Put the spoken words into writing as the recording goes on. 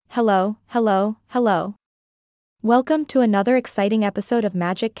Hello, hello, hello. Welcome to another exciting episode of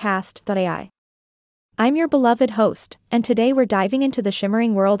MagicCast.ai. I'm your beloved host, and today we're diving into the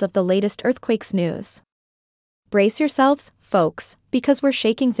shimmering world of the latest earthquakes news. Brace yourselves, folks, because we're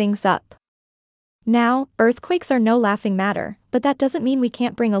shaking things up. Now, earthquakes are no laughing matter, but that doesn't mean we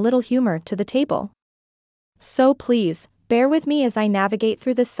can't bring a little humor to the table. So please, bear with me as I navigate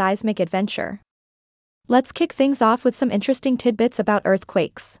through this seismic adventure. Let's kick things off with some interesting tidbits about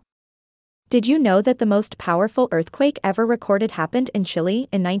earthquakes. Did you know that the most powerful earthquake ever recorded happened in Chile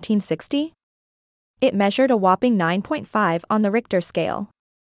in 1960? It measured a whopping 9.5 on the Richter scale.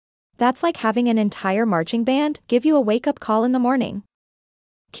 That's like having an entire marching band give you a wake-up call in the morning.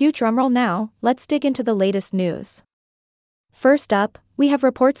 Cue drumroll now, let's dig into the latest news. First up, we have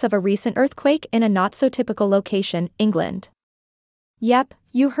reports of a recent earthquake in a not-so-typical location, England. Yep,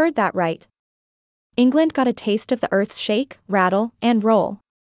 you heard that right. England got a taste of the earth's shake, rattle, and roll.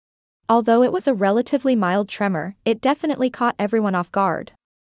 Although it was a relatively mild tremor, it definitely caught everyone off guard.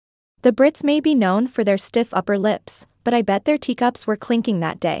 The Brits may be known for their stiff upper lips, but I bet their teacups were clinking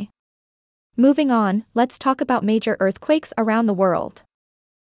that day. Moving on, let's talk about major earthquakes around the world.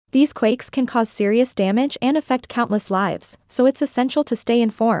 These quakes can cause serious damage and affect countless lives, so it's essential to stay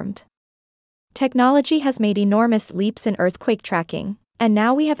informed. Technology has made enormous leaps in earthquake tracking, and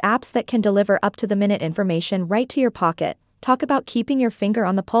now we have apps that can deliver up-to-the-minute information right to your pocket. Talk about keeping your finger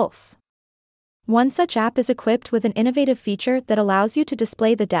on the pulse. One such app is equipped with an innovative feature that allows you to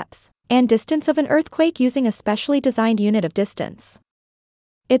display the depth and distance of an earthquake using a specially designed unit of distance.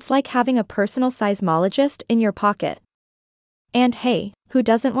 It's like having a personal seismologist in your pocket. And hey, who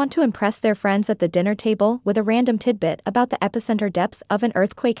doesn't want to impress their friends at the dinner table with a random tidbit about the epicenter depth of an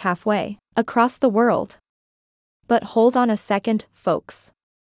earthquake halfway across the world? But hold on a second, folks.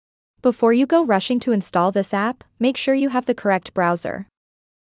 Before you go rushing to install this app, make sure you have the correct browser.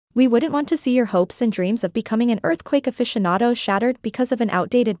 We wouldn't want to see your hopes and dreams of becoming an earthquake aficionado shattered because of an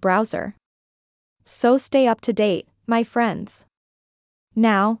outdated browser. So stay up to date, my friends.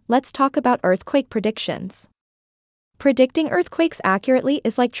 Now, let's talk about earthquake predictions. Predicting earthquakes accurately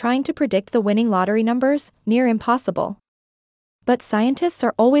is like trying to predict the winning lottery numbers, near impossible. But scientists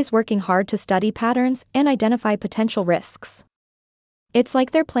are always working hard to study patterns and identify potential risks. It's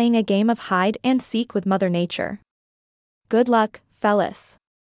like they're playing a game of hide and seek with Mother Nature. Good luck, fellas.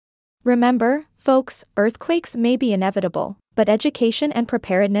 Remember, folks, earthquakes may be inevitable, but education and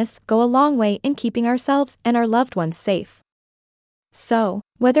preparedness go a long way in keeping ourselves and our loved ones safe. So,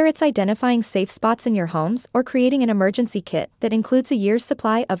 whether it's identifying safe spots in your homes or creating an emergency kit that includes a year's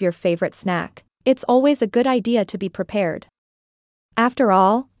supply of your favorite snack, it's always a good idea to be prepared. After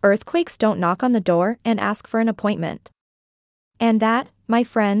all, earthquakes don't knock on the door and ask for an appointment. And that, my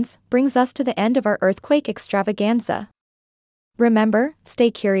friends, brings us to the end of our earthquake extravaganza. Remember, stay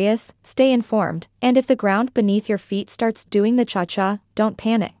curious, stay informed, and if the ground beneath your feet starts doing the cha-cha, don't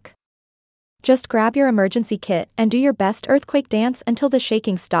panic. Just grab your emergency kit and do your best earthquake dance until the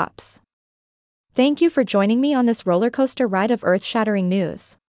shaking stops. Thank you for joining me on this roller coaster ride of earth-shattering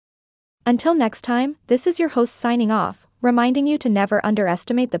news. Until next time, this is your host signing off, reminding you to never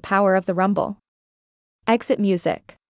underestimate the power of the rumble. Exit music.